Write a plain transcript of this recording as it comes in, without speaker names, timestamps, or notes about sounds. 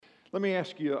Let me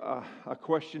ask you a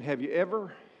question. Have you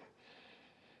ever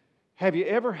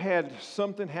had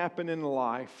something happen in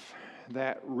life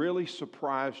that really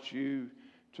surprised you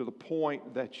to the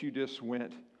point that you just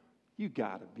went, you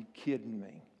got to be kidding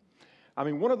me? I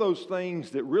mean, one of those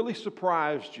things that really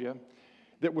surprised you,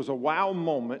 that was a wow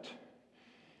moment,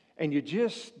 and you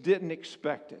just didn't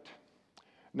expect it.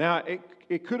 Now,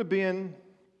 it could have been,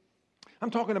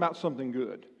 I'm talking about something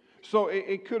good. So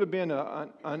it could have been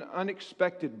an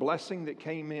unexpected blessing that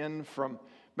came in from,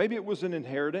 maybe it was an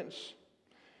inheritance,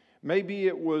 maybe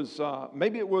it was a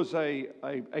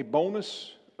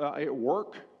bonus at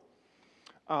work,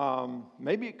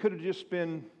 maybe it could have just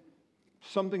been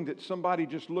something that somebody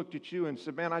just looked at you and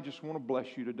said, man, I just want to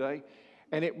bless you today.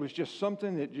 And it was just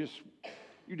something that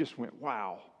you just went,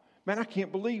 wow. Man, I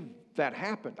can't believe that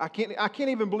happened. I can't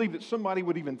even believe that somebody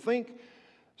would even think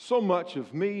so much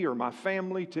of me or my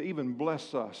family to even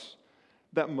bless us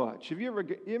that much. Have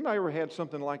anybody ever had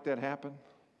something like that happen?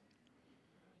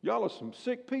 Y'all are some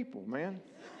sick people, man.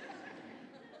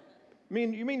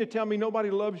 You mean to tell me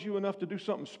nobody loves you enough to do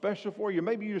something special for you?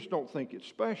 Maybe you just don't think it's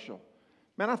special.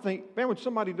 Man, I think, when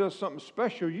somebody does something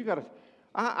special,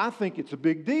 I think it's a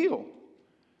big deal.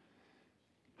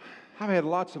 I've had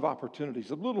lots of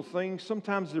opportunities, of little things.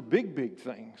 Sometimes they're big, big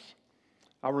things.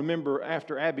 I remember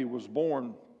after Abby was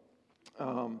born,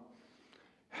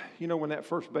 when that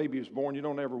first baby is born, you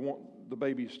don't ever want the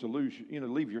babies to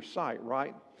leave your sight,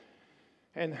 right?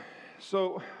 And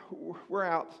so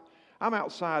I'm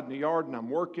outside in the yard and I'm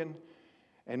working,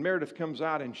 and Meredith comes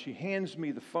out and she hands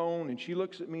me the phone and she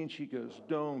looks at me and she goes,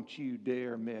 don't you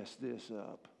dare mess this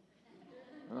up.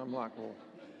 And I'm like, well,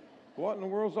 what in the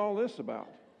world's all this about?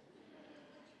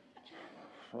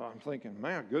 So I'm thinking,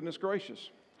 man, goodness gracious.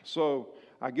 So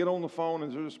I get on the phone,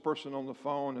 and there's this person on the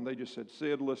phone, and they just said,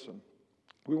 Sid, listen,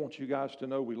 we want you guys to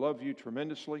know we love you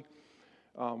tremendously.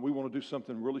 We want to do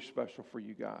something really special for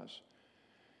you guys.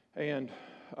 And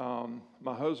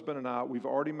my husband and I, we've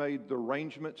already made the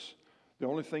arrangements. The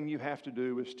only thing you have to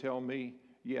do is tell me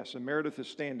yes. And Meredith is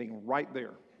standing right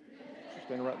there. She's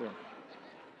standing right there.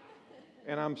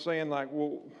 And I'm saying, like,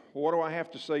 well, what do I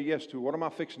have to say yes to? What am I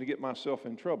fixing to get myself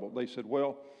in trouble? They said,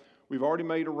 well, we've already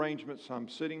made arrangements. I'm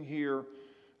sitting here.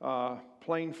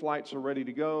 Plane flights are ready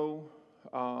to go.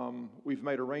 We've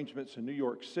made arrangements in New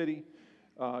York City.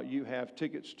 You have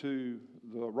tickets to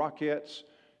the Rockettes.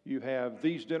 You have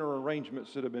these dinner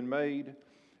arrangements that have been made.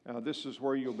 This is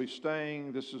where you'll be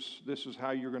staying. This is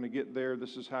how you're going to get there.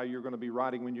 This is how you're going to be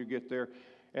riding when you get there.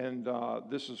 And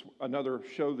this is another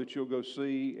show that you'll go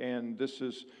see. And this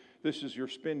is your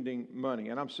spending money.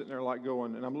 And I'm sitting there like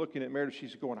going, and I'm looking at Meredith.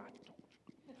 She's going,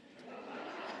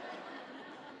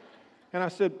 And I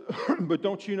said, but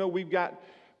don't you know we've got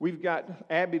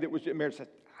Abby that was married. Said,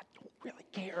 I don't really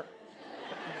care.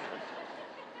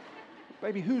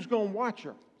 Baby, who's going to watch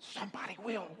her? Somebody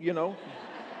will,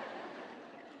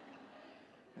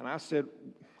 And I said,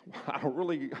 I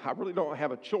really don't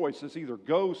have a choice. It's either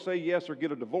go, say yes, or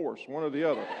get a divorce, one or the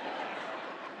other.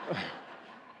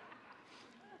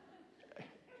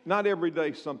 Not every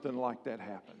day something like that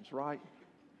happens, right?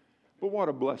 But what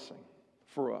a blessing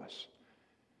for us.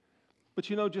 But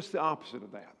just the opposite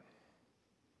of that.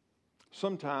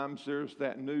 Sometimes there's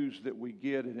that news that we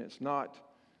get, and it's not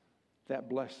that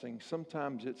blessing.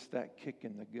 Sometimes it's that kick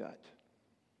in the gut.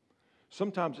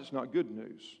 Sometimes it's not good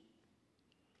news.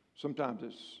 Sometimes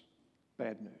it's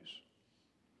bad news.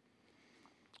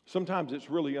 Sometimes it's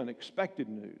really unexpected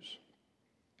news.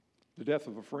 The death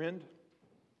of a friend,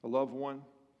 a loved one,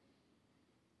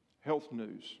 health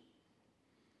news,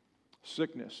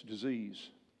 sickness, disease.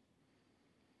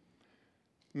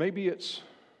 Maybe it's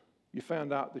you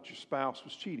found out that your spouse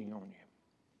was cheating on you.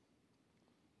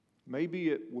 Maybe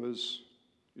it was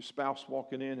your spouse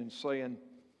walking in and saying,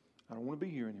 I don't want to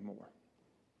be here anymore.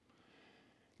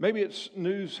 Maybe it's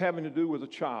news having to do with a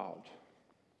child.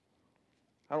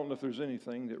 I don't know if there's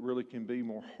anything that really can be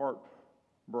more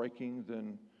heartbreaking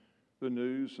than the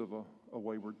news of a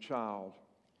wayward child.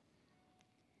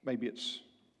 Maybe it's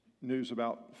news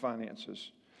about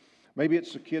finances. Maybe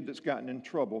it's a kid that's gotten in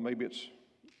trouble. Maybe it's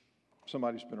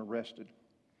somebody's been arrested.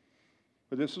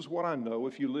 But this is what I know.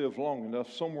 If you live long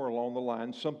enough, somewhere along the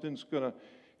line, something's going to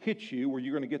hit you where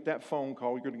you're going to get that phone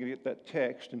call, you're going to get that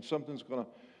text, and something's going to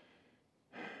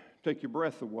take your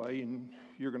breath away, and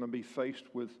you're going to be faced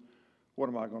with, what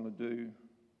am I going to do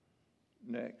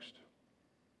next?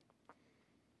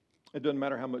 It doesn't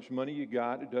matter how much money you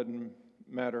got. It doesn't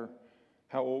matter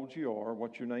how old you are,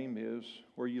 what your name is,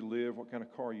 where you live, what kind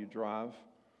of car you drive,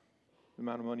 the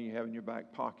amount of money you have in your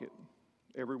back pocket.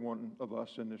 Every one of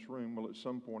us in this room will at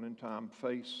some point in time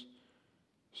face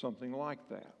something like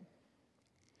that.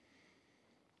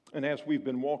 And as we've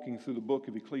been walking through the book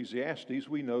of Ecclesiastes,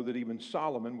 we know that even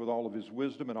Solomon, with all of his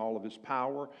wisdom and all of his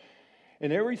power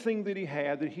and everything that he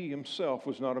had, that he himself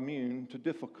was not immune to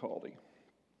difficulty.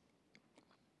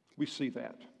 We see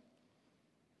that.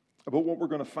 But what we're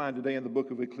going to find today in the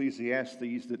book of Ecclesiastes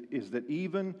is that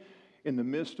even in the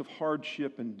midst of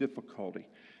hardship and difficulty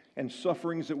and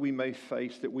sufferings that we may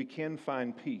face, that we can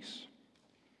find peace.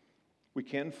 We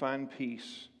can find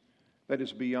peace that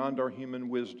is beyond our human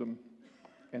wisdom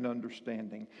and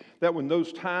understanding. That when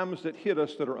those times that hit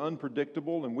us that are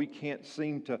unpredictable and we can't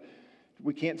seem to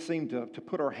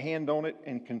put our hand on it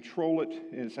and control it,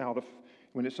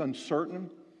 when it's uncertain,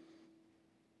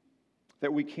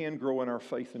 that we can grow in our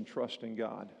faith and trust in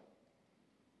God.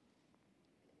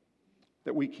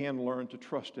 That we can learn to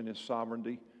trust in His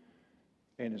sovereignty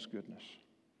and His goodness.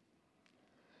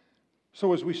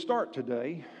 So as we start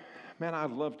today, man,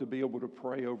 I'd love to be able to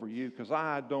pray over you because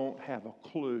I don't have a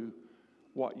clue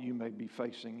what you may be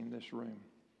facing in this room.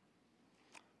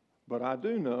 But I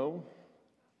do know,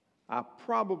 I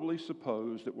probably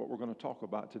suppose that what we're going to talk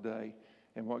about today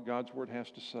and what God's Word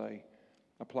has to say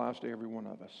applies to every one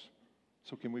of us.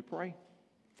 So can we pray?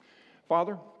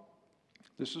 Father,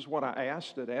 this is what I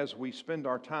ask, that as we spend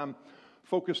our time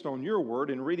focused on your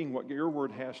Word and reading what your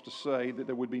Word has to say, that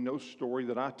there would be no story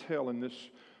that I tell in this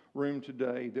room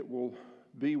today that will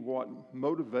be what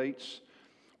motivates,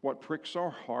 what pricks our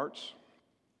hearts,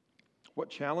 what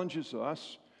challenges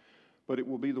us, but it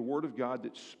will be the Word of God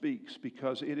that speaks,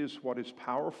 because it is what is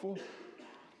powerful.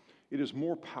 It is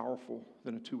more powerful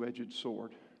than a two-edged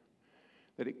sword,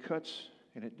 that it cuts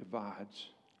and it divides.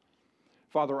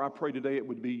 Father, I pray today it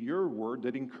would be your Word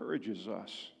that encourages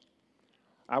us.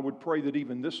 I would pray that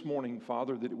even this morning,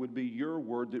 Father, that it would be your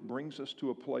Word that brings us to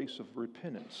a place of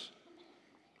repentance,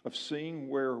 of seeing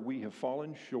where we have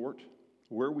fallen short,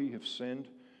 where we have sinned,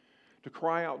 to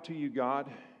cry out to you,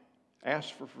 God,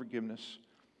 ask for forgiveness,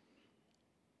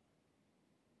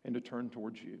 and to turn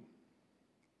towards you.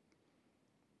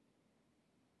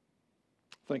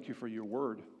 Thank you for your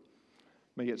word.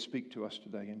 May it speak to us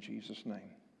today in Jesus'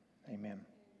 name. Amen.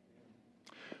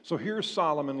 So here's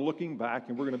Solomon looking back,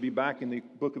 and we're going to be back in the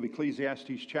book of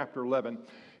Ecclesiastes chapter 11.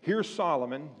 Here's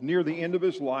Solomon near the end of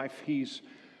his life. He's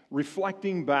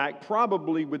reflecting back,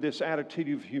 probably with this attitude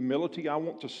of humility, I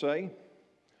want to say.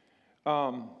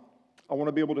 I want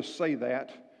to be able to say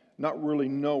that, not really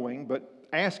knowing, but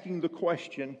asking the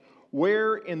question,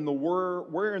 where in the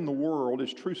world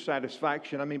is true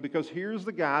satisfaction? I mean, because here's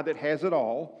the guy that has it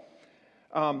all,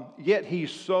 yet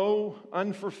he's so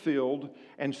unfulfilled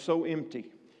and so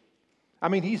empty. I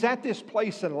mean, he's at this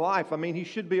place in life. I mean, he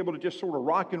should be able to just sort of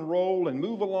rock and roll and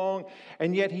move along,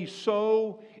 and yet he's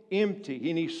so empty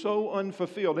and he's so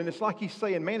unfulfilled. And it's like he's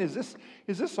saying, man, is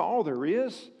this all there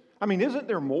is? I mean, isn't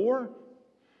there more?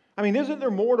 I mean, isn't there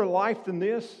more to life than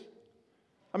this?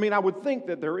 I mean, I would think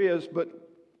that there is, but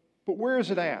where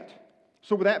is it at?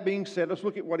 So with that being said, let's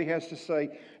look at what he has to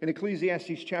say in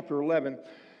Ecclesiastes chapter 11.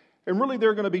 And really there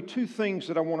are going to be two things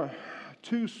that I want to,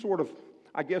 two sort of,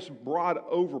 I guess, broad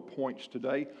over points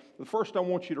today. The first I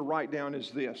want you to write down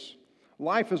is this.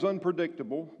 Life is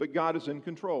unpredictable, but God is in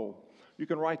control. You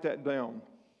can write that down.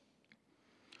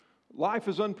 Life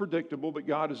is unpredictable, but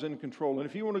God is in control. And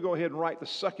if you want to go ahead and write the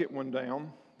second one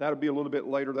down, that'll be a little bit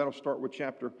later. That'll start with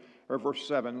verse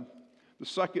 7. The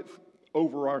second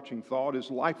overarching thought is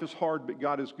life is hard, but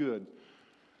God is good.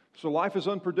 So life is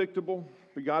unpredictable,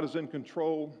 but God is in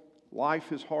control.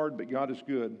 Life is hard, but God is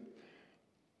good.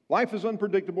 Life is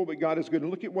unpredictable, but God is good.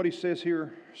 And look at what he says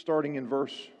here, starting in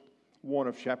verse 1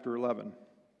 of chapter 11.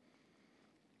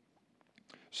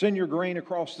 Send your grain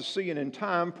across the sea, and in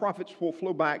time profits will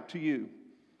flow back to you.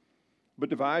 But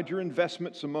divide your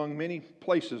investments among many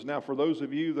places. Now, for those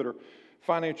of you that are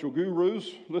financial gurus,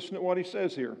 listen to what he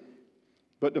says here.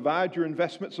 But divide your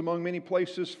investments among many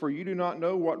places, for you do not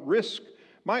know what risk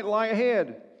might lie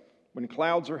ahead. When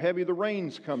clouds are heavy, the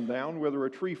rains come down. Whether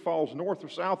a tree falls north or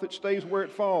south, it stays where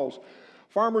it falls.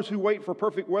 Farmers who wait for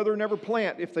perfect weather never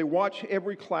plant. If they watch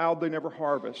every cloud, they never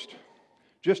harvest.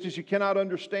 Just as you cannot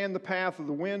understand the path of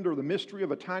the wind or the mystery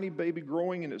of a tiny baby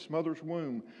growing in its mother's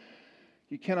womb,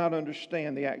 you cannot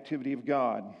understand the activity of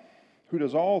God, who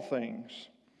does all things.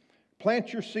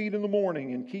 Plant your seed in the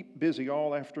morning and keep busy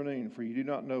all afternoon, for you do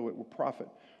not know it will profit.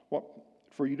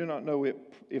 For you do not know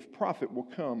if profit will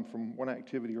come from one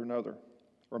activity or another,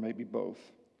 or maybe both.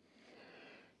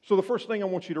 So the first thing I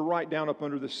want you to write down up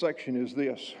under this section is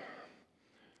this.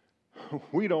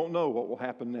 We don't know what will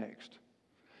happen next.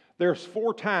 There's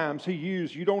 4 times he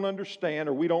used you don't understand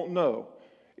or we don't know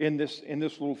in this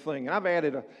little thing. And I've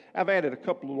added a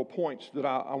couple little points that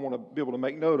I want to be able to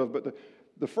make note of.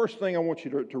 But the first thing I want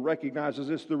you to recognize is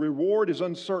this: the reward is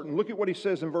uncertain. Look at what he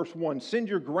says in verse 1. Send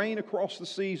your grain across the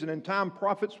seas, and in time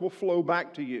profits will flow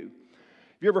back to you.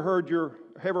 Have you ever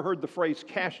heard the phrase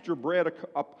cast your bread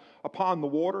upon the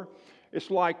water?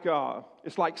 It's like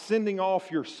sending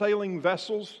off your sailing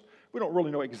vessels. We don't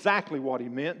really know exactly what he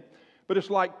meant, but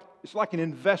it's like an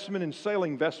investment in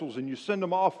sailing vessels, and you send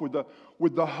them off with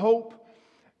the hope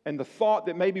and the thought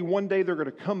that maybe one day they're going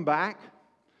to come back,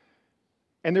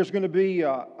 and there's going to be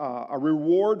a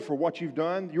reward for what you've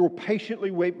done. You'll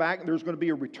patiently wait back, and there's going to be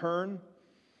a return.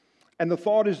 And the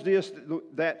thought is this,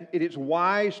 that it is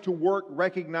wise to work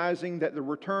recognizing that the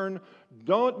return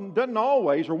doesn't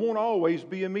always or won't always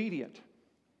be immediate.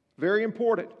 Very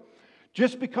important.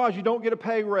 Just because you don't get a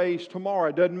pay raise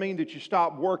tomorrow doesn't mean that you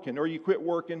stop working or you quit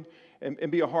working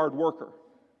and be a hard worker.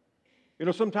 You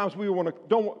know, sometimes we want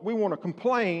to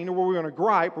complain, or we want to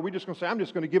gripe, or we're just going to say, I'm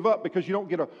just going to give up because you don't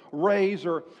get a raise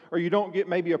or you don't get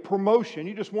maybe a promotion.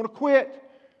 You just want to quit.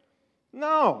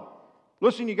 No.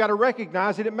 Listen, you got to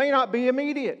recognize that it may not be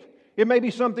immediate. It may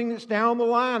be something that's down the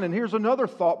line. And here's another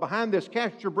thought behind this: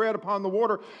 cast your bread upon the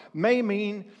water may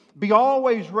mean be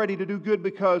always ready to do good,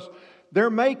 because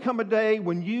there may come a day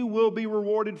when you will be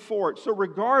rewarded for it. So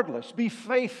regardless, be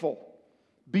faithful.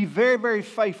 Be very, very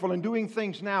faithful in doing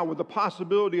things now with the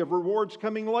possibility of rewards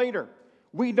coming later.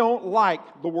 We don't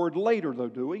like the word later, though,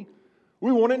 do we?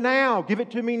 We want it now. Give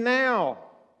it to me now.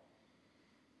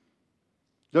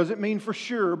 Doesn't mean for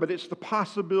sure, but it's the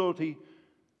possibility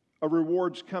of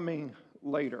rewards coming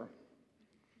later.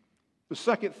 The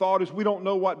second thought is we don't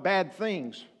know what bad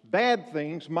things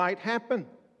might happen.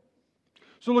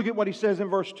 So look at what he says in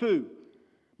verse 2.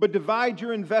 But divide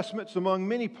your investments among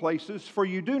many places, for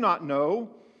you do not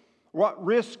know what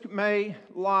risk may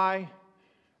lie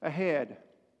ahead.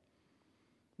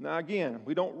 Now again,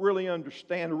 we don't really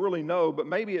understand or really know, but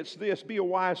maybe it's this: be a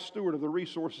wise steward of the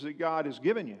resources that God has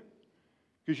given you,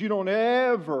 because you don't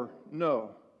ever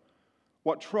know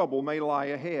what trouble may lie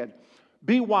ahead.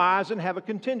 Be wise and have a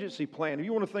contingency plan. If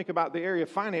you want to think about the area of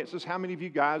finances, how many of you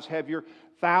guys have your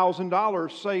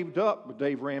 $1,000 saved up,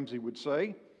 Dave Ramsey would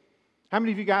say? How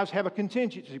many of you guys have a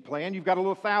contingency plan? You've got a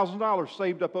little $1,000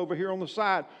 saved up over here on the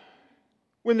side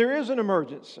when there is an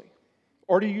emergency.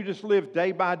 Or do you just live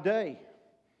day by day?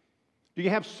 Do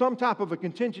you have some type of a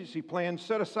contingency plan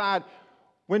set aside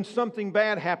when something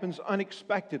bad happens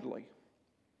unexpectedly?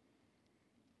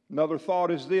 Another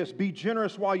thought is this: be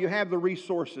generous while you have the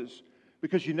resources,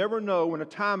 because you never know when a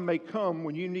time may come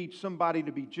when you need somebody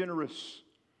to be generous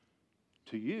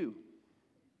to you.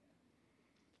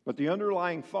 But the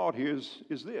underlying thought here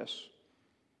is this: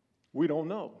 we don't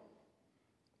know.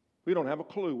 We don't have a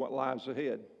clue what lies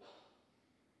ahead.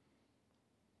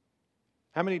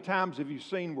 How many times have you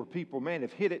seen where people,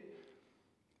 have hit it,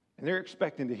 and they're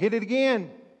expecting to hit it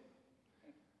again,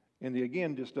 and the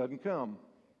again just doesn't come?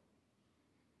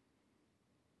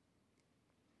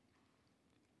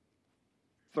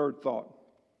 Third thought: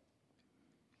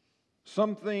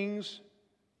 some things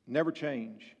never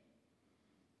change.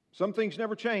 Some things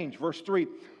never change. Verse 3,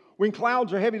 when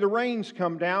clouds are heavy, the rains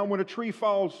come down. When a tree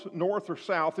falls north or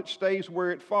south, it stays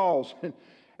where it falls.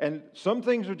 And some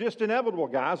things are just inevitable,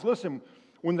 guys. Listen,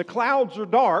 when the clouds are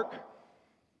dark,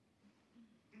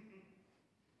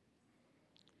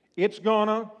 it's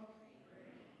gonna...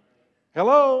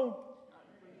 Hello?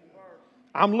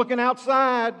 I'm looking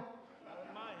outside.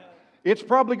 It's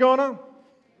probably gonna...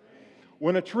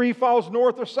 When a tree falls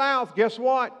north or south, guess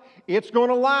what? It's going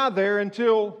to lie there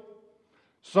until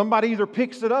somebody either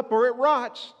picks it up or it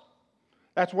rots.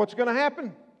 That's what's going to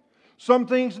happen. Some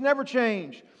things never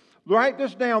change. Write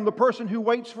this down: the person who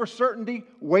waits for certainty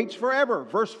waits forever.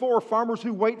 Verse 4, farmers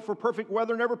who wait for perfect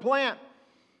weather never plant.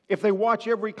 If they watch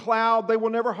every cloud, they will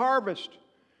never harvest.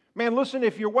 Man, listen,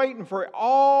 if you're waiting for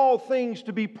all things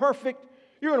to be perfect,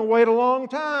 you're going to wait a long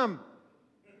time.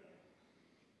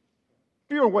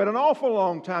 You're going to wait an awful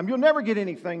long time. You'll never get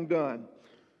anything done.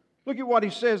 Look at what he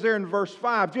says there in verse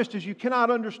 5. Just as you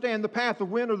cannot understand the path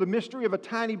of wind or the mystery of a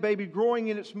tiny baby growing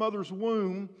in its mother's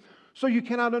womb, so you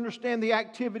cannot understand the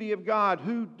activity of God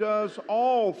who does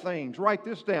all things. Write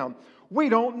this down. We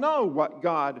don't know what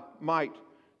God might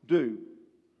do.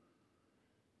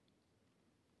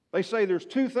 They say there's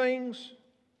two things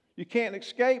you can't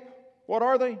escape. What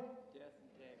are they? Death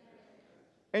and taxes.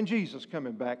 And Jesus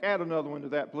coming back. Add another one to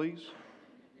that, please.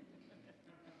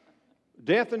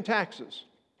 Death and taxes.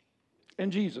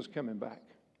 And Jesus coming back.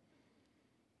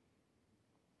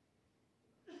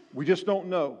 We just don't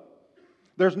know.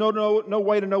 There's no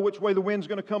way to know which way the wind's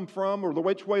going to come from or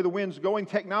which way the wind's going.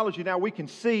 Technology now, we can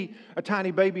see a tiny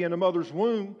baby in a mother's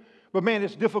womb, But man,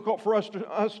 it's difficult for us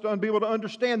to be able to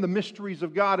understand the mysteries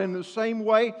of God. In the same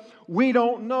way, we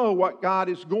don't know what God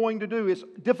is going to do. It's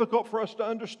difficult for us to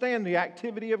understand the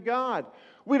activity of God.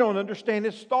 We don't understand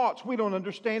His thoughts. We don't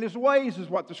understand His ways, is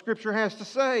what the Scripture has to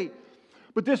say.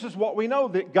 But this is what we know,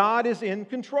 that God is in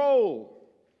control.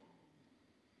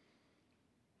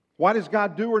 Why does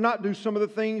God do or not do some of the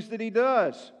things that He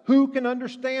does? Who can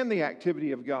understand the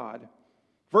activity of God?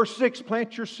 Verse 6,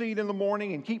 plant your seed in the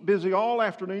morning and keep busy all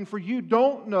afternoon, for you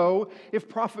don't know if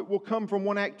profit will come from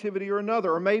one activity or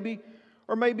another, or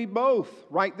maybe both.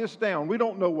 Write this down. We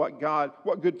don't know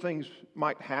what good things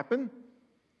might happen.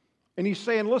 And He's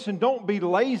saying, listen, don't be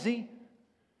lazy.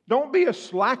 Don't be a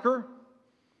slacker,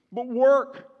 but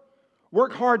work.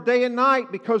 Work hard day and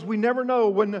night, because we never know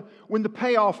when the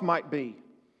payoff might be.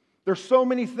 There's so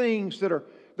many things that are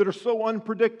so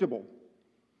unpredictable.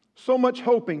 So much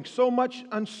hoping, so much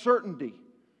uncertainty.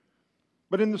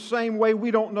 But in the same way, we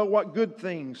don't know what good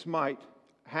things might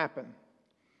happen.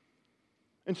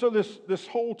 And so this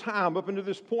whole time, up until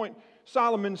this point,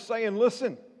 Solomon's saying,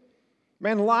 listen,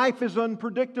 man, life is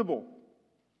unpredictable.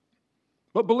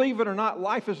 But believe it or not,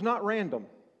 life is not random.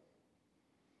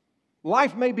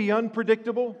 Life may be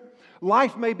unpredictable.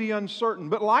 Life may be uncertain.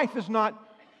 But life is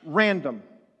not random.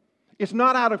 It's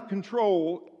not out of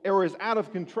control, or as out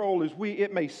of control as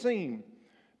it may seem,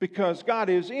 because God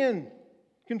is in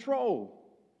control.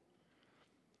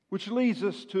 Which leads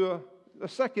us to a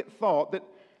second thought, that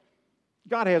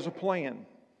God has a plan.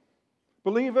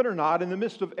 Believe it or not, in the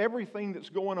midst of everything that's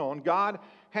going on, God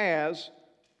has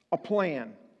a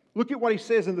plan. Look at what He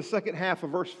says in the second half of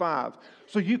verse 5.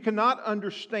 So you cannot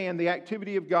understand the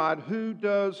activity of God, who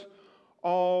does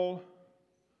all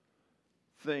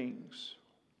things.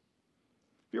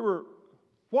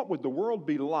 What would the world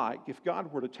be like if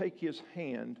God were to take His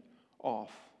hand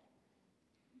off?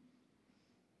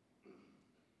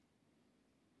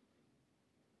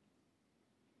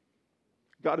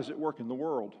 God is at work in the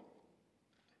world.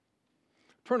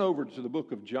 Turn over to the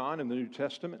book of John in the New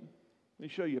Testament. Let me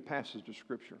show you a passage of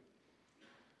Scripture.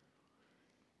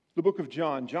 The book of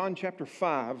John, John chapter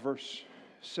 5, verse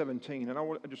 17. And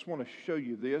I just want to show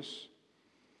you this.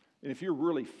 And if you're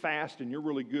really fast and you're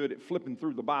really good at flipping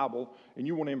through the Bible and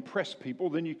you want to impress people,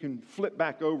 then you can flip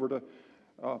back over to,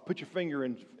 put your finger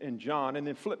in John, and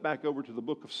then flip back over to the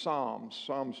book of Psalms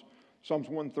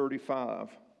 135.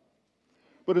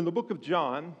 But in the book of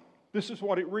John, this is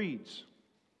what it reads.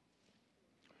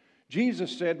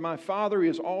 Jesus said, "My Father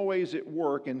is always at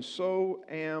work, and so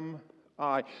am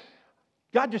I."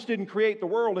 God just didn't create the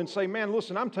world and say, man,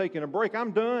 listen, I'm taking a break,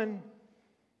 I'm done.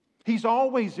 He's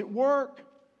always at work.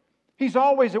 He's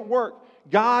always at work.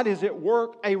 God is at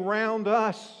work around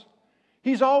us.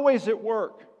 He's always at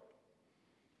work.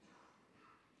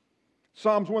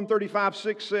 Psalms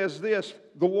 135:6 says this,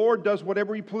 "The Lord does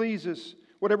whatever pleases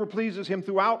Him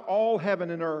throughout all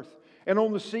heaven and earth, and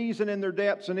on the seas and in their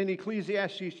depths." And in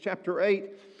Ecclesiastes chapter 8,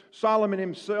 Solomon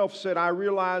himself said, "I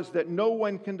realize that no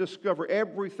one can discover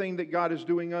everything that God is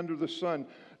doing under the sun,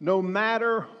 no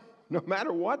matter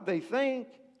what they think."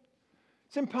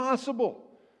 It's impossible.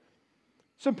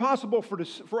 It's impossible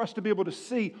for us to be able to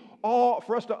see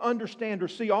for us to understand or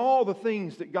see all the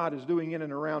things that God is doing in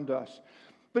and around us.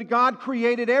 But God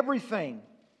created everything.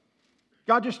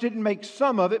 God just didn't make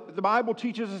some of it, but the Bible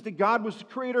teaches us that God was the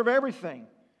creator of everything.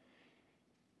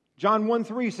 John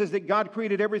 1:3 says that God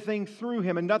created everything through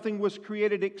Him, and nothing was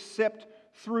created except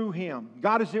through Him.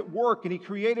 God is at work, and He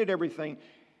created everything.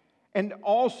 And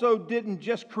also didn't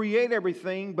just create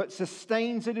everything, but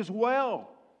sustains it as well.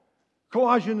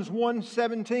 Colossians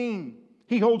 1:17,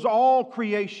 He holds all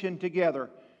creation together.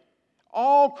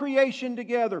 All creation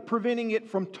together, preventing it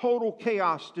from total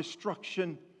chaos,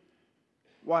 destruction,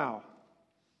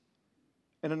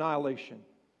 and annihilation.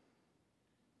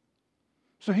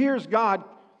 So here's God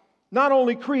not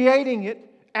only creating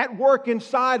it, at work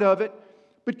inside of it,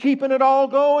 but keeping it all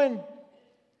going.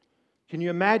 Can you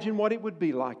imagine what it would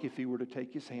be like if He were to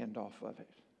take His hand off of it?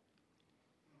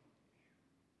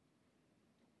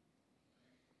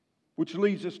 Which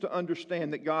leads us to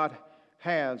understand that God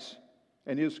has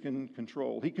and is in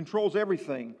control. He controls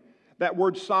everything. That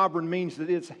word sovereign means that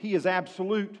He is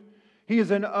absolute. He is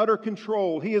in utter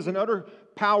control. He is in utter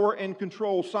power and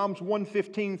control. Psalms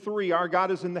 115:3, our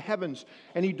God is in the heavens,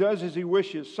 and He does as He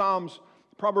wishes.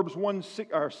 Proverbs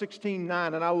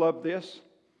 16:9, and I love this.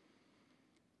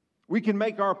 We can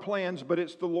make our plans, but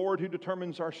it's the Lord who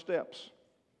determines our steps.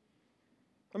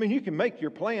 I mean, you can make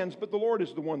your plans, but the Lord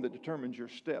is the one that determines your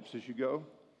steps as you go.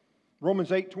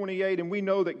 Romans 8:28, and we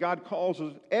know that God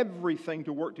causes everything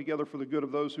to work together for the good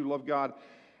of those who love God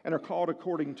and are called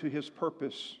according to His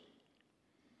purpose.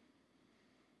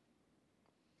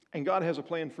 And God has a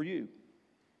plan for you.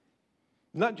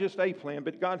 Not just a plan,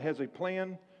 but God has a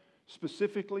plan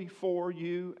specifically for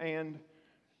you and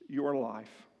your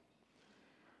life.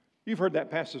 You've heard that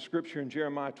passage of Scripture in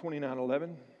Jeremiah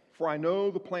 29:11. For I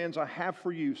know the plans I have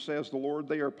for you, says the Lord.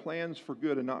 They are plans for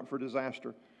good and not for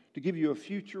disaster, to give you a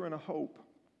future and a hope.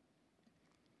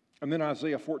 And then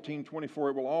Isaiah 14:24,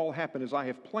 it will all happen as I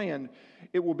have planned.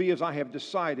 It will be as I have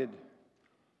decided.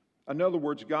 In other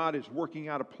words, God is working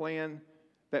out a plan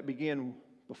that began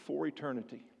before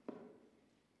eternity.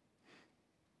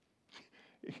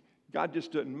 God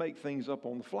just doesn't make things up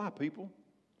on the fly, people.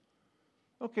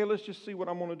 Okay, let's just see what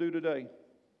I'm going to do today.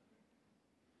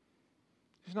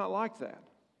 He's not like that.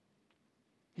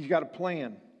 He's got a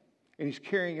plan, and He's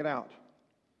carrying it out.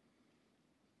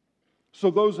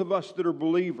 So those of us that are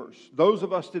believers, those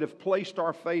of us that have placed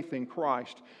our faith in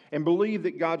Christ and believe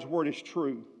that God's Word is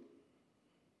true,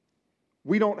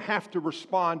 we don't have to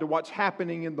respond to what's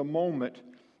happening in the moment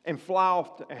and fly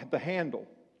off the handle.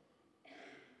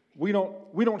 We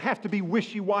don't have to be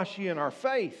wishy-washy in our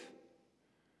faith.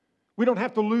 We don't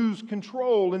have to lose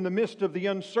control in the midst of the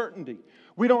uncertainty.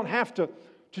 We don't have to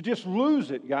just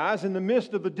lose it, guys, in the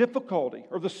midst of the difficulty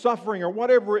or the suffering or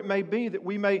whatever it may be that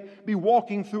we may be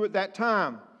walking through at that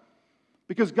time.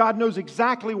 Because God knows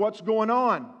exactly what's going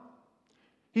on.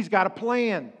 He's got a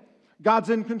plan. God's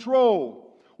in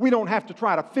control. We don't have to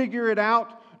try to figure it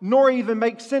out, nor even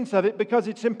make sense of it, because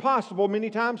it's impossible many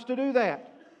times to do that.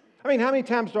 I mean, how many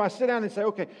times do I sit down and say,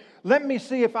 okay, let me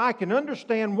see if I can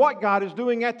understand what God is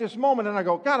doing at this moment. And I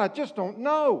go, God, I just don't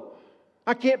know.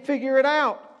 I can't figure it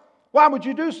out. Why would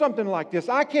you do something like this?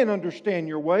 I can't understand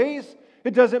your ways.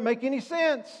 It doesn't make any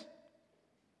sense.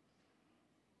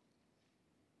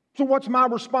 So what's my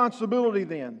responsibility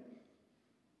then?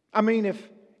 I mean,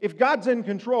 if God's in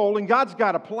control and God's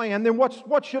got a plan, then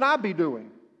what should I be doing?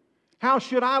 How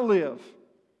should I live?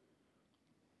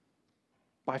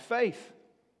 By faith.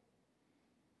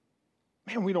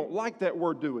 Man, we don't like that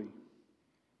word, do we?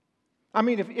 I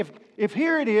mean, if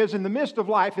here it is in the midst of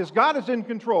life, as God is in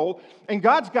control and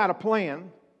God's got a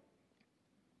plan,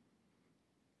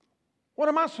 what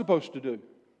am I supposed to do?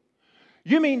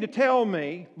 You mean to tell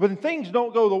me when things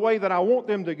don't go the way that I want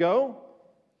them to go,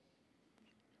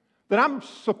 that I'm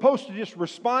supposed to just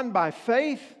respond by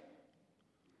faith?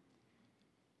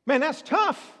 Man, that's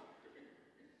tough.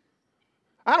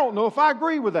 I don't know if I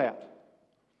agree with that.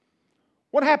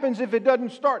 What happens if it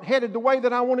doesn't start headed the way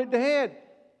that I want it to head?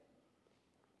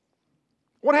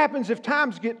 What happens if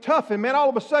times get tough and, man, all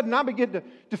of a sudden I begin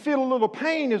to feel a little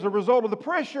pain as a result of the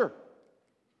pressure?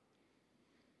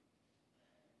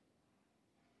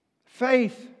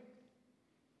 Faith,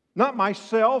 not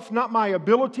myself, not my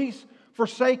abilities,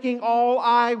 forsaking all,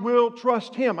 I will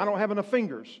trust Him. I don't have enough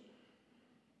fingers.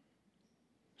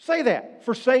 Say that.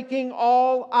 Forsaking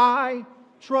all, I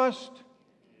trust.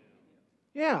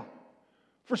 Yeah.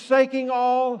 Forsaking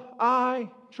all, I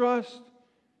trust.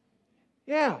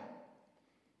 Yeah.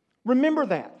 Remember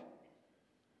that.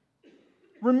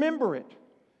 Remember it.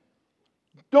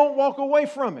 Don't walk away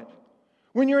from it.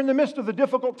 When you're in the midst of the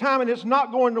difficult time and it's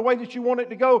not going the way that you want it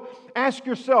to go, ask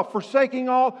yourself, forsaking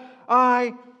all,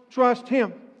 I trust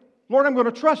Him. Lord, I'm going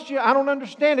to trust You. I don't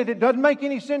understand it. It doesn't make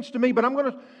any sense to me, but I'm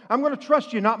going to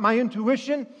trust You. Not my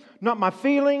intuition, not my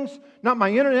feelings, not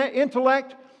my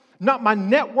intellect, not my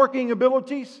networking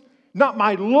abilities, not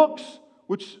my looks,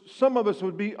 which some of us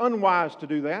would be unwise to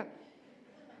do that.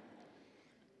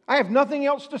 I have nothing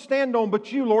else to stand on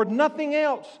but You, Lord, nothing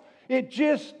else. It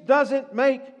just doesn't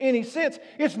make any sense.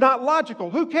 It's not logical.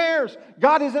 Who cares?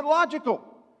 God isn't logical.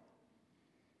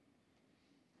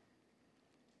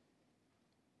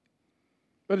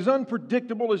 But as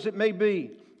unpredictable as it may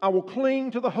be, I will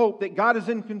cling to the hope that God is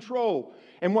in control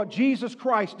and what Jesus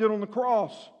Christ did on the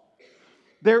cross.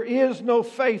 There is no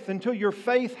faith until your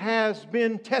faith has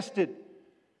been tested.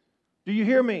 Do you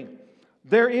hear me?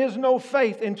 There is no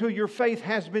faith until your faith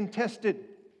has been tested.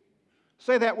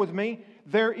 Say that with me.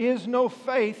 There is no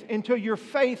faith until your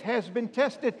faith has been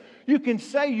tested. You can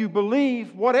say you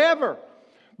believe whatever,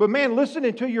 but man, listen,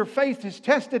 until your faith is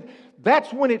tested,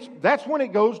 that's when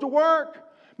it goes to work.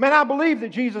 Man, I believe that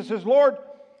Jesus is Lord.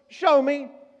 Show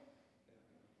me.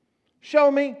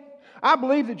 Show me. I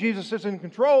believe that Jesus is in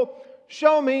control.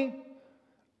 Show me.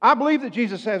 I believe that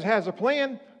Jesus has a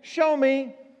plan. Show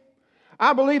me.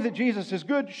 I believe that Jesus is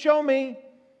good. Show me.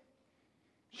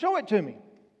 Show it to me.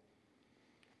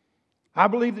 I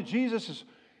believe that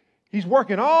He's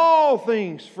working all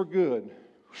things for good.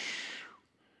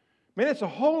 Man, it's a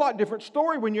whole lot different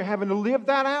story when you're having to live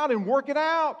that out and work it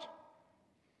out.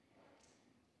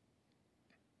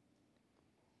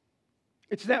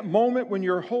 It's that moment when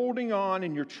you're holding on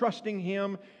and you're trusting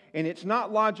Him and it's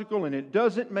not logical and it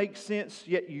doesn't make sense,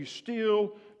 yet you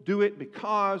still do it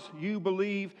because you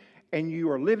believe and you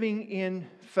are living in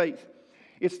faith.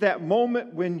 It's that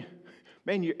moment when,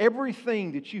 man,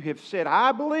 everything that you have said,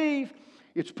 I believe,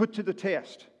 it's put to the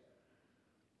test.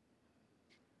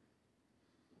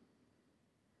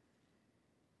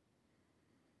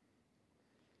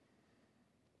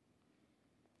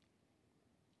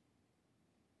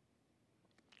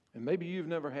 And maybe you've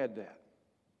never had that,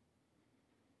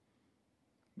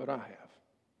 but I have.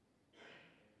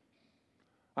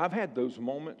 I've had those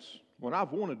moments when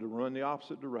I've wanted to run the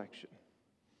opposite direction.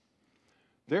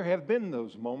 There have been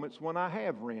those moments when I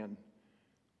have ran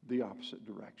the opposite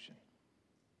direction.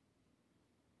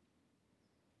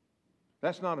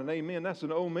 That's not an amen, that's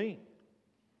an oh me.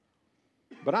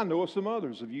 But I know of some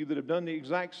others of you that have done the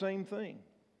exact same thing.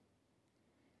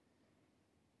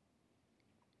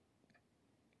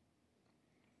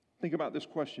 Think about this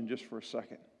question just for a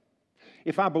second.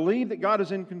 If I believe that God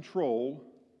is in control,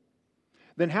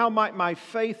 then how might my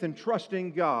faith and trust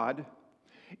in God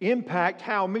impact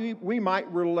how we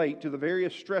might relate to the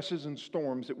various stresses and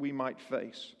storms that we might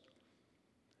face?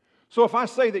 So if I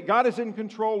say that God is in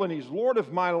control and He's Lord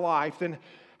of my life, then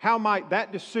how might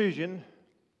that decision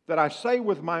that I say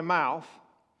with my mouth,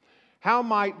 how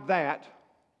might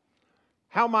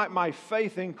my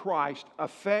faith in Christ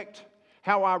affect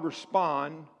how I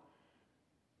respond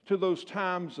to those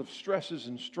times of stresses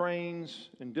and strains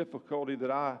and difficulty that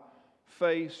I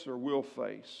face or will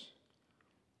face?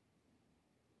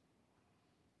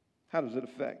 How does it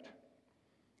affect?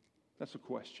 That's a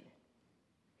question.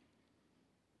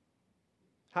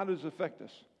 How does it affect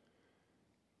us?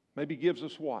 Maybe gives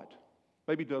us what?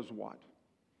 Maybe does what?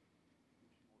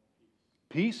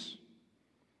 Peace?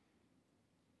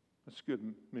 That's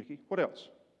good, Mickey. What else?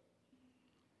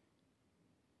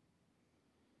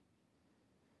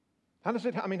 How does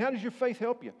your faith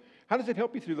help you? How does it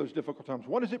help you through those difficult times?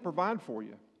 What does it provide for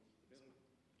you?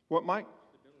 What, Mike?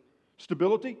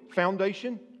 Stability?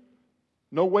 Foundation?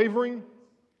 No wavering?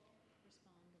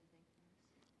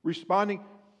 Responding.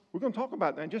 We're going to talk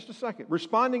about that in just a second.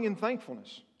 Responding in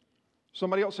thankfulness.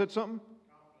 Somebody else said something?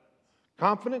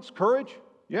 Confidence? Courage?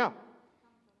 Yeah.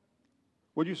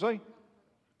 What'd you say?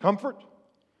 Comfort?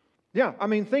 Yeah,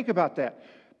 think about that.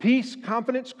 Peace,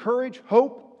 confidence, courage,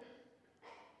 hope.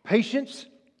 Patience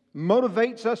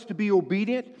motivates us to be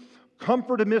obedient.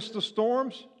 Comfort amidst the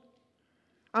storms.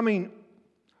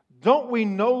 Don't we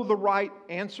know the right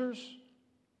answers?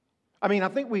 I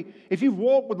think if you've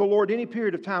walked with the Lord any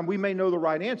period of time, we may know the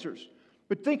right answers.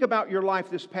 But think about your life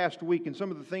this past week and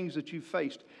some of the things that you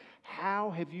faced.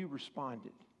 How have you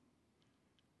responded?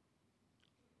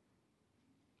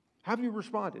 How have you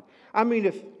responded? How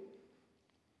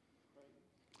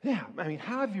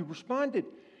have you responded?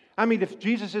 If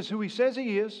Jesus is who He says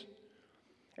He is,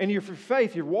 and you're for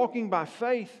faith, you're walking by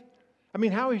faith,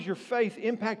 how has your faith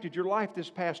impacted your life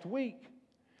this past week?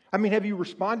 Have you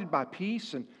responded by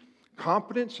peace and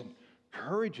confidence and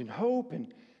courage and hope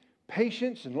and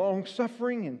patience and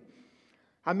long-suffering? And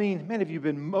have you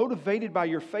been motivated by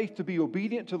your faith to be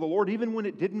obedient to the Lord even when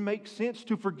it didn't make sense,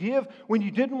 to forgive when you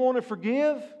didn't want to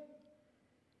forgive?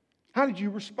 How did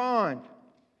you respond?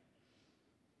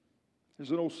 There's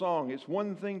an old song, it's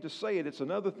one thing to say it, it's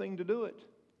another thing to do it.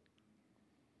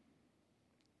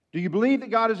 Do you believe that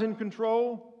God is in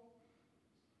control?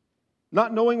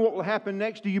 Not knowing what will happen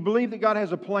next, do you believe that God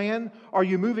has a plan? Are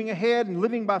you moving ahead and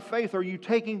living by faith? Are you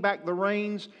taking back the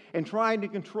reins and trying to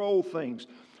control things?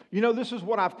 This is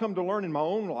what I've come to learn in my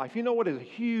own life. You know what is a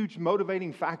huge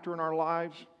motivating factor in our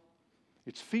lives?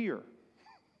 It's fear.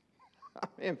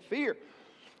 Fear.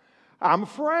 I'm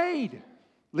afraid.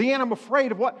 Leanne, I'm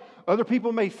afraid of what other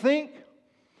people may think.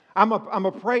 I'm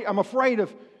afraid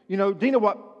of, Dina,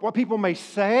 what people may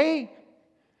say.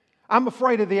 I'm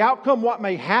afraid of the outcome, what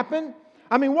may happen.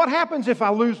 What happens if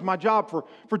I lose my job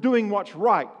for doing what's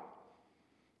right?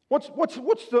 What's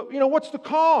the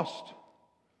cost?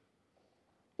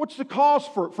 What's the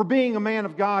cost for being a man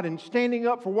of God and standing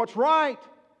up for what's right?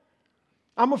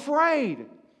 I'm afraid.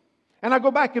 And I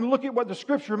go back and look at what the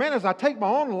Scripture, as I take my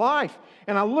own life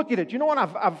and I look at it,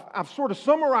 I've sort of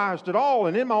summarized it all,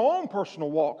 and in my own personal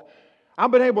walk,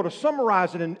 I've been able to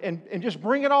summarize it and just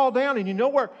bring it all down. And you know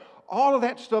where all of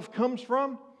that stuff comes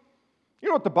from? You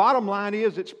know what the bottom line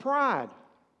is? It's pride.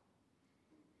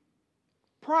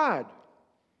 Pride.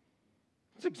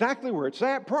 That's exactly where it's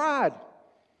at, pride.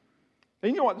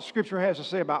 And you know what the Scripture has to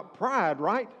say about pride,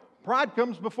 right? Pride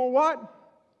comes before what?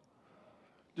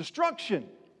 Destruction.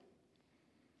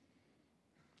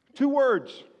 Two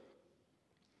words,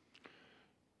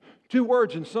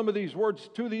 and some of these words,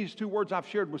 two words I've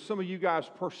shared with some of you guys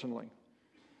personally.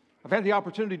 I've had the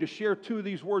opportunity to share two of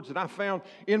these words that I found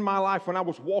in my life when I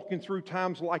was walking through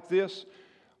times like this.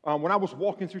 When I was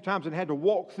walking through times and had to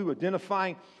walk through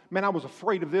identifying, man, I was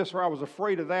afraid of this or I was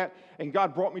afraid of that. And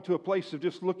God brought me to a place of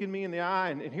just looking me in the eye.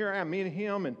 And here I am, me and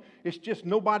Him. And it's just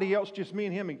nobody else, just me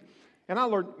and Him. And I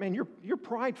learned, man, you're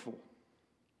prideful.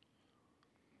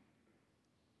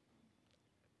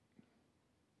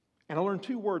 And I learned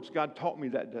two words God taught me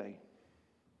that day.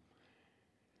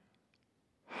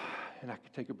 And I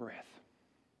could take a breath.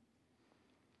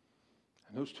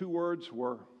 And those two words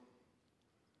were,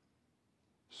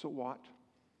 so what?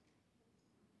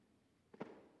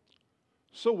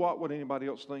 So what anybody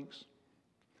else thinks?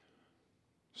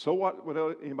 So what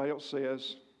anybody else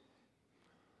says?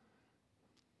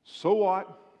 So what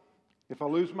if I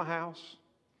lose my house?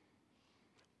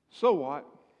 So what?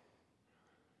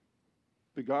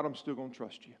 But God, I'm still going to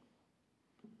trust you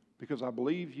because I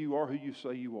believe you are who you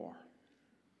say you are.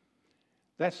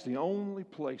 That's the only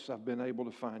place I've been able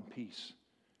to find peace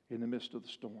in the midst of the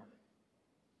storm.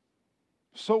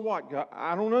 So what, God?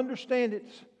 I don't understand it.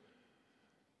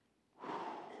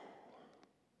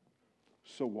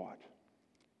 So what?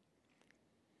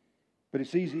 But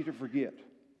it's easy to forget.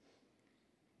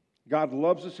 God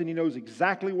loves us and He knows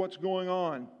exactly what's going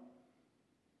on.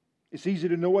 It's easy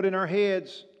to know it in our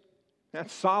heads.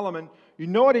 That's Solomon. You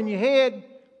know it in your head.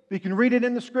 You can read it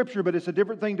in the Scripture, but it's a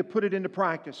different thing to put it into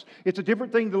practice. It's a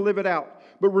different thing to live it out.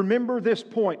 But remember this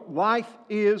point. Life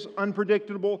is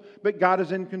unpredictable, but God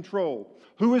is in control.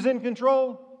 Who is in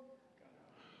control?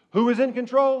 Who is in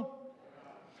control?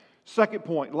 Second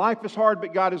point. Life is hard,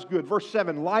 but God is good. Verse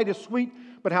 7. Light is sweet,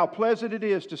 but how pleasant it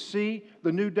is to see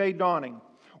the new day dawning.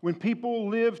 When people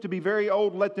live to be very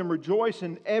old, let them rejoice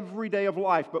in every day of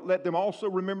life, but let them also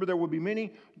remember there will be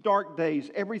many dark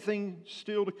days. Everything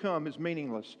still to come is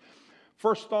meaningless.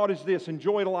 First thought is this,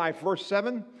 enjoy life. Verse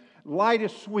 7, light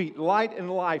is sweet. Light and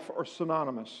life are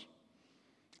synonymous.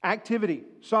 Activity.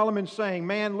 Solomon's saying,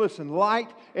 man, listen,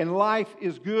 light and life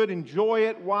is good. Enjoy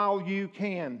it while you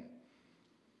can.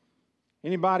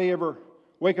 Anybody ever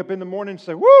wake up in the morning and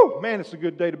say, woo, man, it's a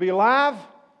good day to be alive?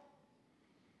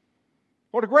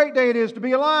 What a great day it is to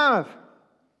be alive.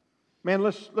 Man,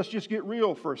 let's just get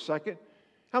real for a second.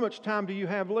 How much time do you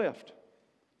have left?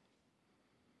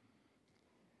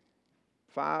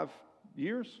 5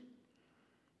 years?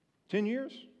 10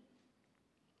 years?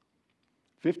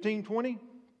 15, 20?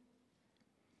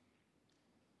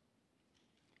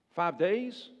 5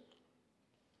 days?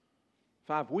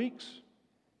 5 weeks?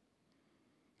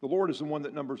 The Lord is the one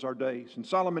that numbers our days. And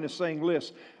Solomon is saying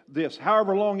this,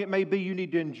 however long it may be, you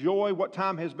need to enjoy what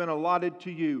time has been allotted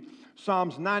to you.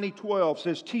 Psalms 90:12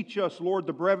 says, teach us, Lord,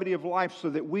 the brevity of life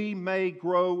so that we may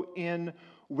grow in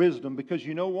wisdom. Because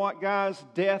you know what, guys?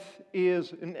 Death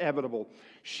is inevitable.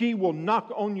 She will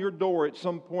knock on your door at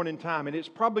some point in time. And it's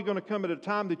probably going to come at a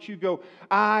time that you go,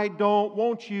 I don't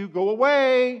want you. Go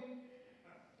away.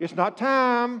 It's not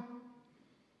time.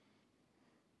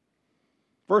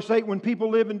 Verse 8, when people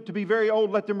live to be very old,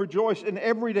 let them rejoice in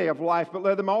every day of life, but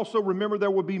let them also remember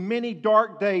there will be many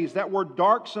dark days. That word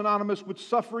dark synonymous with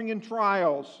suffering and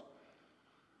trials.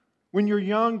 When you're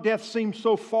young, death seems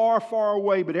so far, far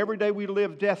away, but every day we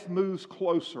live, death moves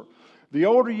closer. The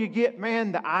older you get,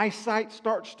 man, the eyesight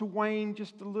starts to wane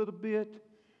just a little bit.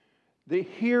 The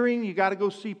hearing, you got to go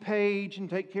see Paige and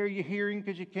take care of your hearing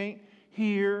because you can't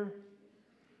hear.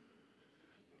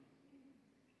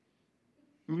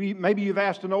 Maybe you've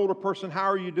asked an older person, how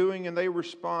are you doing? And they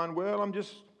respond, well, I'm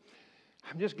just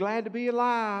glad to be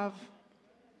alive.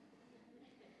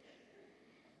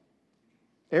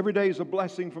 Every day is a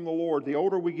blessing from the Lord. The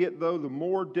older we get, though, the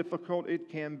more difficult it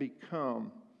can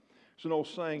become. There's an old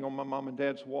saying on my mom and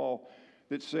dad's wall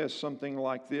that says something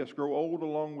like this, grow old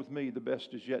along with me, the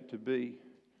best is yet to be.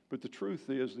 But the truth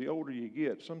is, the older you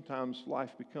get, sometimes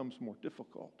life becomes more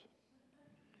difficult.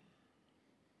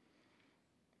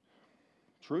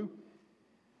 True?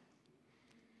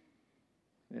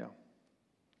 Yeah.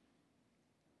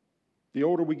 The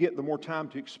older we get, the more time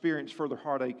to experience further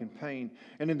heartache and pain.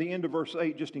 And in the end of verse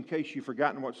 8, just in case you've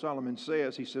forgotten what Solomon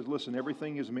says, he says, listen,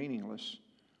 everything is meaningless.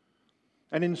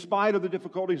 And in spite of the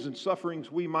difficulties and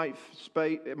sufferings we might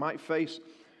face,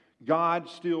 God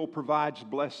still provides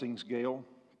blessings, Gail.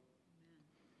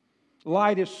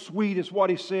 Light is sweet is what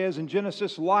he says in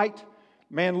Genesis. Light,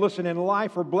 man, listen, in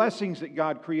life are blessings that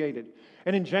God created.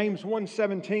 And in James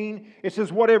 1:17, it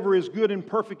says, whatever is good and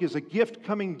perfect is a gift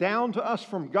coming down to us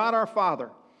from God our Father.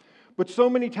 But so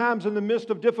many times in the midst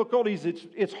of difficulties,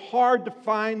 it's hard to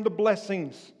find the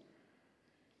blessings.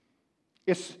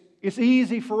 It's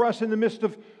easy for us in the midst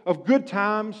of good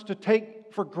times to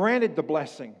take for granted the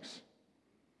blessings.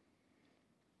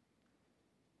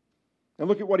 And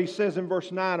look at what he says in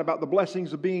verse 9 about the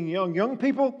blessings of being young. Young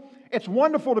people, it's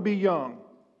wonderful to be young.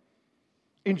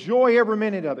 Enjoy every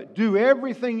minute of it. Do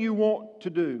everything you want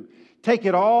to do. Take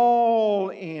it all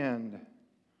in.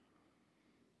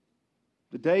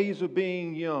 The days of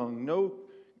being young, no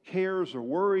cares or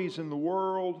worries in the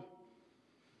world.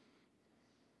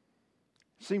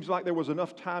 Seems like there was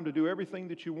enough time to do everything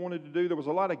that you wanted to do. There was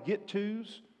a lot of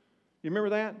get-tos. You remember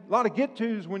that? A lot of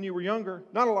get-tos when you were younger,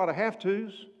 not a lot of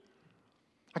have-tos.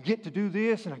 I get to do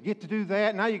this and I get to do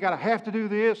that. Now you got to have to do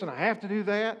this and I have to do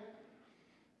that.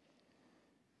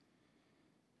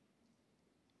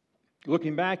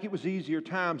 Looking back, it was easier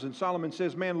times. And Solomon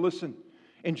says, man, listen,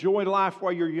 enjoy life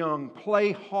while you're young.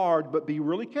 Play hard, but be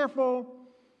really careful.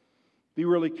 Be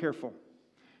really careful.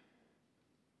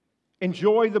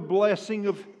 Enjoy the blessing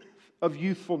of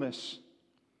youthfulness.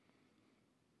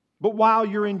 But while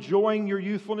you're enjoying your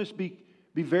youthfulness, be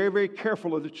very, very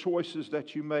careful of the choices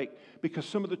that you make, because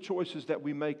some of the choices that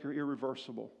we make are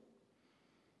irreversible.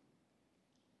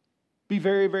 Be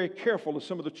very, very careful of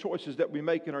some of the choices that we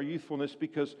make in our youthfulness,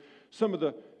 because some of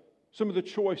the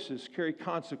choices carry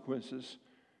consequences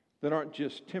that aren't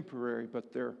just temporary,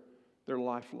 but they're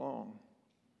lifelong.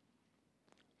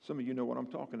 Some of you know what I'm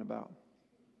talking about.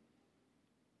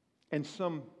 And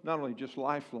some, not only just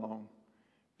lifelong,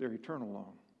 they're eternal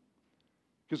long.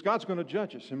 Because God's going to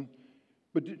judge us.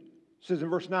 But it says in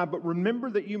verse 9, but remember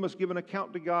that you must give an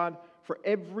account to God for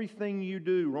everything you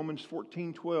do. Romans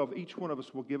 14:12. Each one of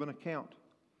us will give an account.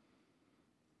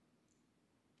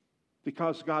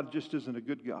 Because God just isn't a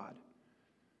good God,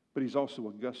 but He's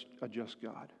also a just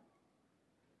God.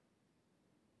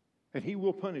 And He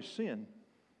will punish sin.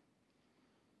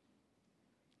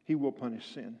 He will punish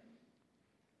sin.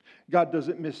 God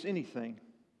doesn't miss anything.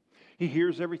 He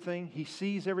hears everything. He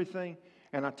sees everything.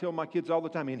 And I tell my kids all the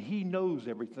time, and He knows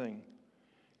everything.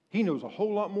 He knows a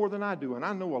whole lot more than I do, and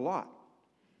I know a lot.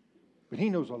 But He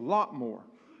knows a lot more.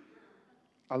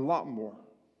 A lot more.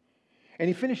 And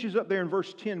he finishes up there in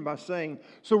verse 10 by saying,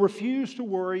 so refuse to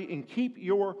worry and keep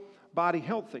your body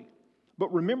healthy.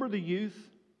 But remember the youth.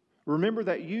 Remember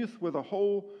that youth with a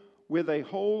whole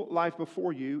life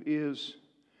before you is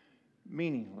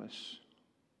meaningless.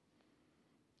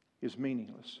 Is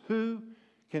meaningless. Who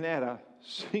can add a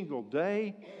single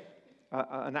day,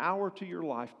 an hour to your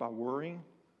life by worrying?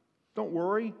 Don't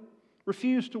worry.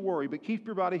 Refuse to worry, but keep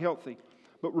your body healthy.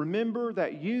 But remember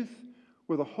that youth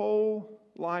with a whole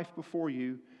life before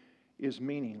you is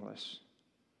meaningless.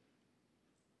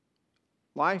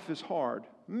 Life is hard.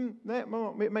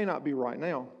 It may not be right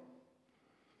now,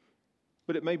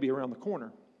 but it may be around the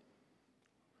corner.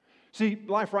 See,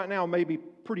 life right now may be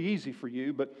pretty easy for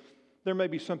you, but there may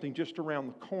be something just around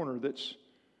the corner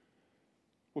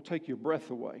will take your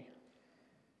breath away.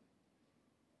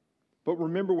 But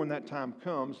remember when that time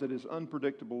comes, that as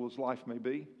unpredictable as life may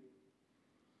be,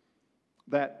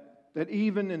 that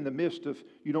even in the midst of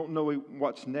you don't know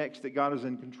what's next, that God is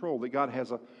in control, that God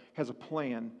has a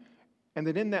plan, and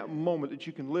that in that moment that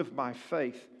you can live by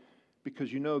faith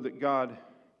because you know that God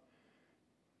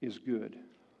is good.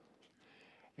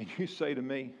 And you say to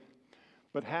me,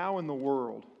 but how in the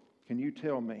world can you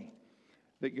tell me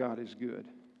that God is good?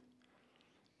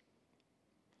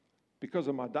 Because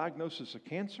of my diagnosis of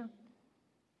cancer?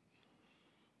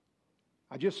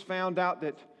 I just found out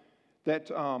that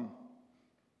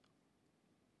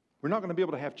we're not going to be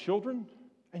able to have children,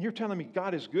 and you're telling me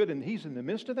God is good and He's in the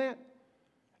midst of that?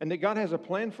 And that God has a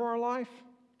plan for our life?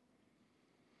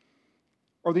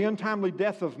 Or the untimely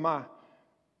death of my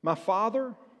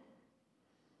father?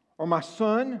 Or my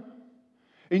son?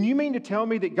 And you mean to tell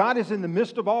me that God is in the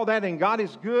midst of all that and God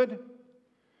is good?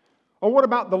 Or what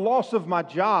about the loss of my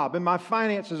job and my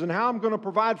finances and how I'm going to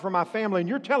provide for my family? And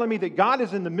you're telling me that God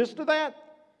is in the midst of that?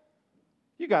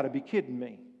 You got to be kidding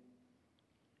me.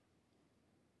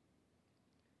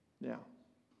 Now,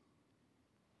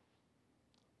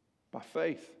 by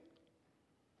faith,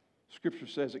 Scripture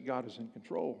says that God is in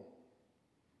control.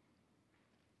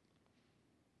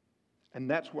 And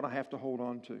that's what I have to hold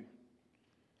on to.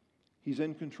 He's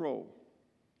in control.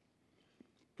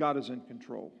 God is in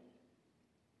control.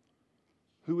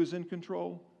 Who is in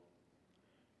control?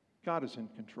 God is in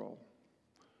control.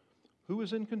 Who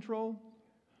is in control?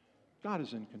 God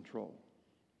is in control.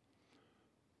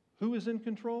 Who is in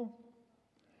control?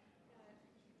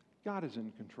 God is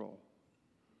in control.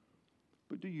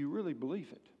 But do you really believe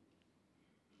it?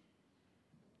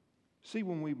 See,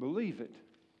 when we believe it,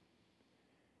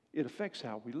 it affects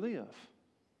how we live.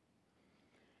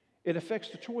 It affects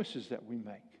the choices that we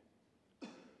make.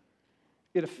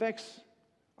 It affects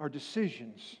our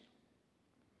decisions.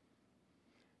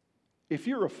 If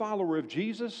you're a follower of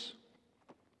Jesus,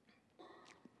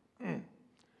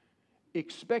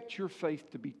 expect your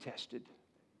faith to be tested.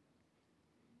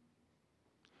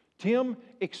 Tim,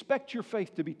 expect your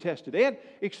faith to be tested. Ed,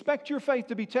 expect your faith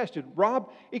to be tested. Rob,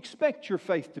 expect your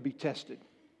faith to be tested.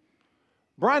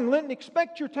 Brian Linton,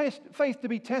 expect your faith to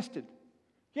be tested.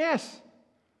 Yes.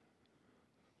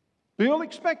 Bill,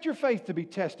 expect your faith to be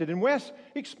tested. And Wes,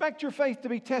 expect your faith to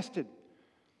be tested.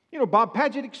 Bob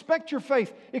Padgett, expect your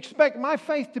faith. Expect my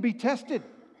faith to be tested.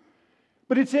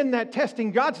 But it's in that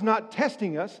testing. God's not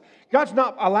testing us. God's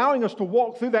not allowing us to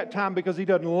walk through that time because He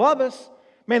doesn't love us.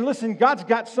 Man, listen, God's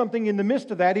got something in the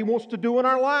midst of that He wants to do in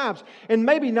our lives. And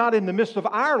maybe not in the midst of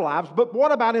our lives, but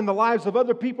what about in the lives of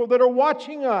other people that are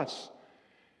watching us?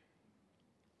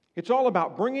 It's all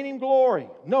about bringing Him glory.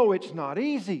 No, it's not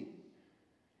easy.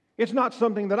 It's not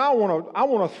something that I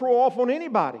want to throw off on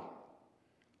anybody.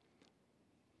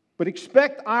 But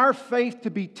expect our faith to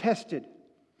be tested.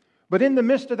 But in the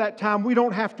midst of that time, we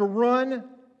don't have to run.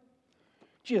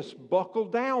 Just buckle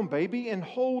down, baby, and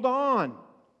hold on.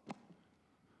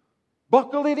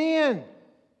 Buckle it in.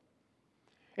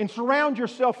 And surround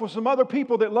yourself with some other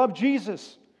people that love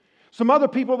Jesus. Some other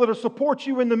people that will support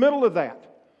you in the middle of that.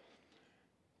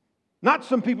 Not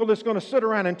some people that's going to sit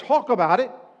around and talk about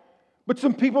it, but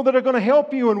some people that are going to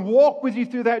help you and walk with you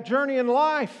through that journey in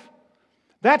life.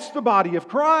 That's the body of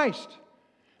Christ.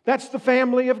 That's the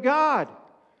family of God.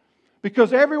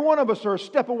 Because every one of us are a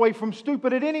step away from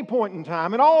stupid at any point in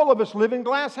time, and all of us live in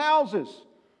glass houses.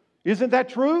 Isn't that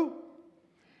true?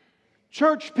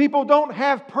 Church people don't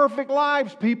have perfect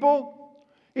lives, people.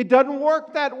 It doesn't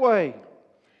work that way.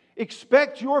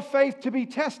 Expect your faith to be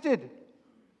tested.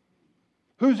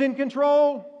 Who's in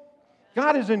control?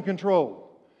 God is in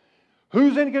control.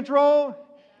 Who's in control?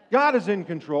 God is in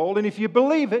control. And if you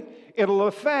believe it, it'll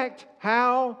affect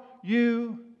how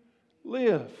you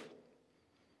live.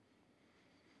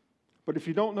 But if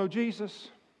you don't know Jesus,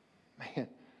 man,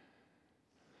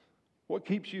 what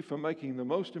keeps you from making the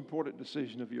most important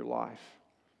decision of your life?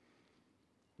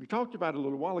 We talked about it a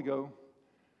little while ago.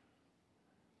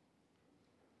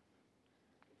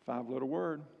 5-letter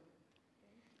word.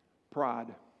 Pride.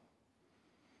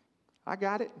 I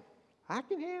got it. I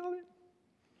can handle it.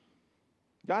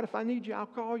 God, if I need you, I'll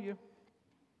call you.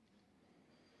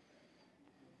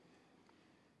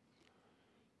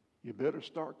 You better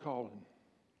start calling,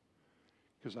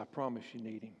 because I promise you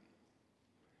need Him.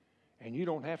 And you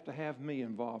don't have to have me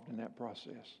involved in that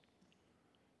process.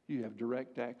 You have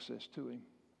direct access to Him.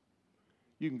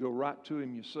 You can go right to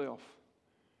Him yourself,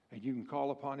 and you can call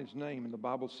upon His name. And the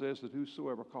Bible says that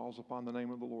whosoever calls upon the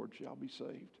name of the Lord shall be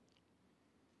saved.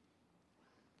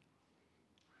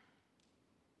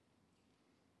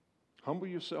 Humble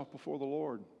yourself before the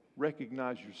Lord.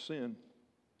 Recognize your sin.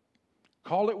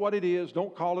 Call it what it is.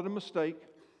 Don't call it a mistake.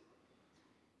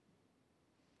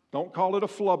 Don't call it a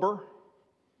flubber.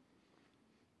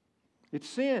 It's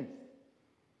sin.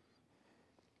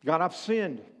 God, I've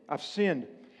sinned. I've sinned.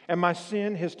 And my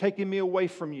sin has taken me away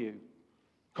from you.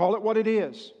 Call it what it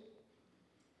is.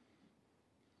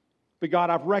 But God,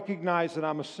 I've recognized that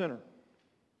I'm a sinner.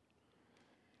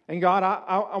 And God,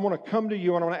 I want to come to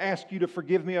you and I want to ask you to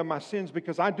forgive me of my sins,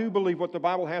 because I do believe what the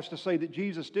Bible has to say, that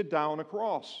Jesus did die on a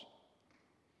cross.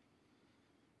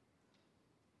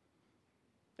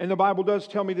 And the Bible does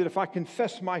tell me that if I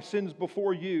confess my sins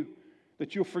before you,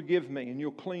 that you'll forgive me and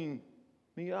you'll clean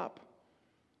me up.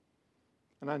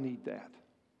 And I need that.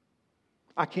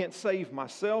 I can't save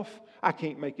myself. I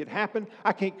can't make it happen.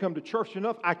 I can't come to church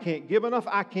enough. I can't give enough.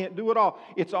 I can't do it all.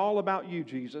 It's all about you,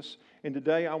 Jesus. And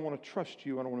today I want to trust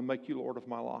you and I want to make you Lord of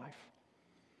my life.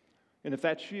 And if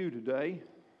that's you today,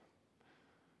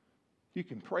 you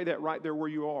can pray that right there where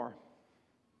you are.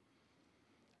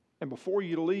 And before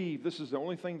you leave, this is the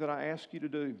only thing that I ask you to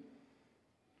do.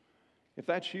 If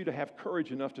that's you, to have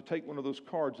courage enough to take one of those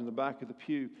cards in the back of the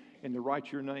pew and to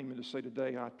write your name and to say,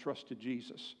 today I trusted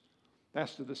Jesus.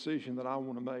 That's the decision that I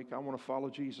want to make. I want to follow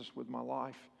Jesus with my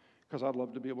life, because I'd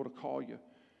love to be able to call you,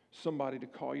 somebody to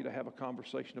call you to have a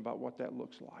conversation about what that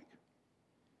looks like.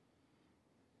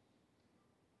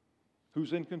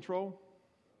 Who's in control?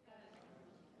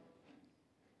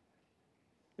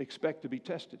 Expect to be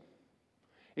tested.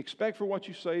 Expect for what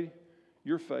you say,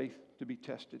 your faith, to be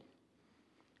tested.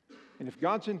 And if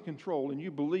God's in control and you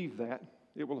believe that,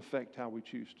 it will affect how we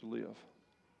choose to live.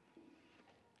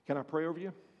 Can I pray over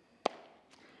you?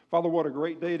 Father, what a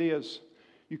great day it is.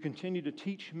 You continue to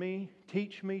teach me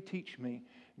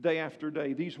day after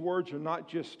day. These words are not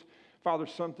just, Father,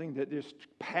 something that just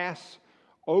pass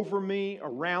over me,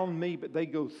 around me, but they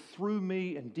go through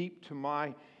me and deep to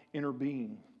my inner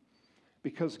being.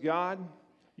 Because God,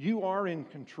 you are in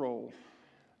control.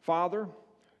 Father,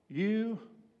 you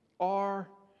are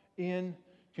in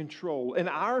control. And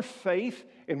our faith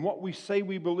in what we say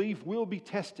we believe will be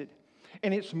tested.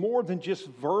 And it's more than just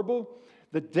verbal.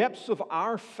 The depths of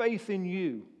our faith in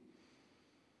you,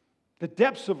 the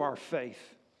depths of our faith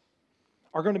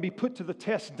are going to be put to the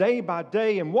test day by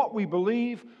day, and what we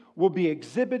believe will be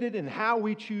exhibited in how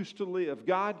we choose to live.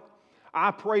 God,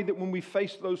 I pray that when we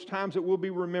face those times, it will be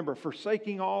remember,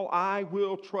 forsaking all, I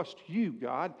will trust you,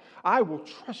 God. I will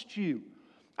trust you.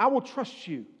 I will trust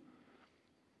you.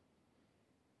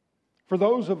 For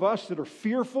those of us that are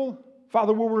fearful,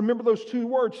 Father, we'll remember those two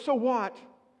words, so what?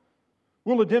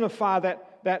 We'll identify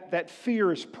that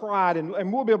fear as pride,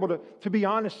 and we'll be able to be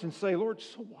honest and say, Lord,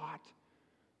 so what?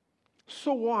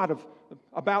 So what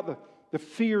about the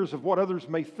fears of what others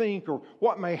may think or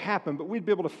what may happen? But we'd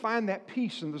be able to find that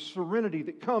peace and the serenity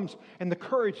that comes and the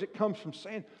courage that comes from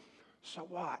saying, so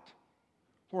what?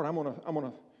 Lord, I'm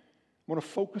gonna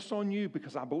focus on you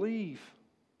because I believe.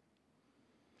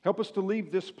 Help us to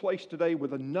leave this place today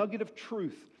with a nugget of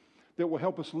truth that will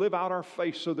help us live out our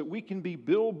faith so that we can be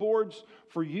billboards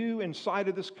for you inside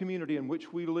of this community in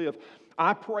which we live.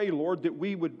 I pray, Lord, that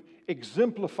we would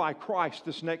exemplify Christ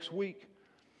this next week.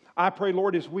 I pray,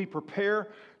 Lord, as we prepare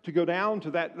to go down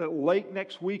to that lake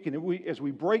next week and as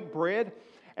we break bread,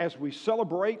 as we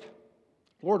celebrate,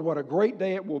 Lord, what a great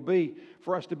day it will be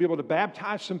for us to be able to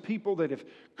baptize some people that have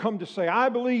come to say, I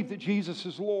believe that Jesus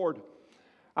is Lord.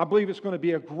 I believe it's going to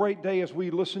be a great day as we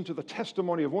listen to the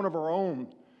testimony of one of our own.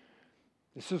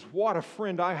 It says, what a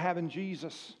friend I have in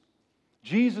Jesus.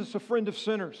 Jesus, a friend of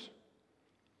sinners.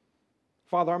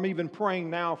 Father, I'm even praying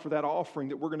now for that offering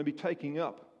that we're going to be taking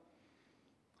up.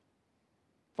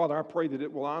 Father, I pray that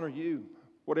it will honor you,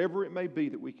 whatever it may be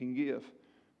that we can give.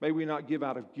 May we not give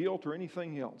out of guilt or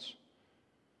anything else.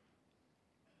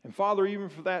 And Father, even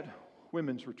for that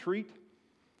women's retreat,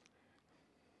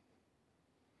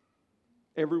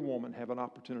 every woman have an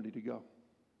opportunity to go.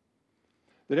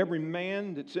 That every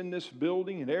man that's in this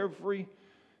building and every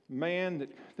man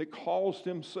that calls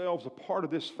themselves a part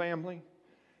of this family,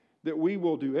 that we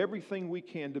will do everything we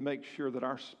can to make sure that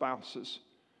our spouses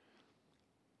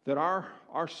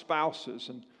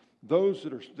and those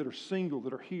that are single,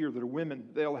 that are here, that are women,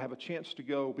 they'll have a chance to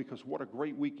go because what a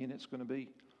great weekend it's going to be.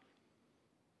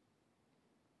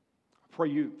 I pray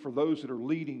you for those that are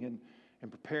leading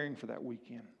and preparing for that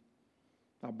weekend.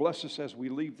 Now bless us as we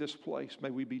leave this place. May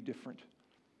we be different.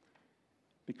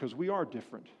 Because we are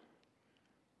different.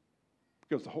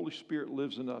 Because the Holy Spirit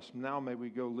lives in us. Now may we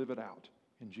go live it out.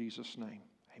 In Jesus' name,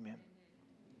 amen.